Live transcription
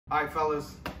All right,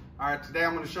 fellas. All right, today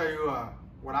I'm going to show you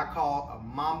what I call a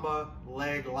Mamba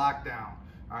Leg Lockdown.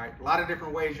 All right, a lot of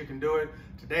different ways you can do it.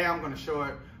 Today I'm going to show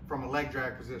it from a leg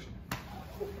drag position.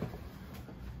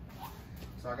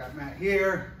 So I got Matt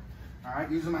here. All right,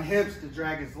 using my hips to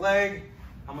drag his leg.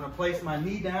 I'm going to place my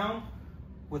knee down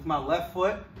with my left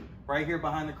foot right here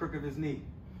behind the crook of his knee.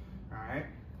 All right.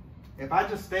 If I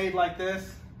just stayed like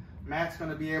this, Matt's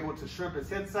going to be able to shrimp his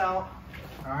hips out.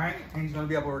 All right, and he's going to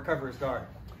be able to recover his guard.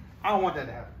 I don't want that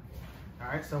to happen. All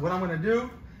right, so what I'm going to do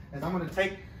is I'm going to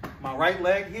take my right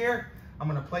leg here. I'm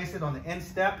going to place it on the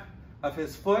instep of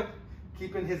his foot,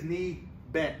 keeping his knee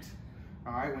bent.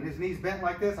 All right, when his knee's bent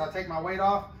like this, I'll take my weight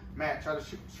off. Matt, try to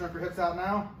shrimp your hips out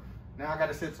now. Now I got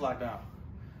his hips locked down.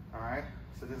 All right,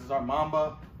 so this is our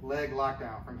Mamba Leg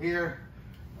Lockdown. From here,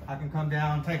 I can come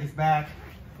down, take his back,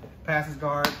 pass his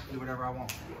guard, do whatever I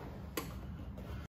want.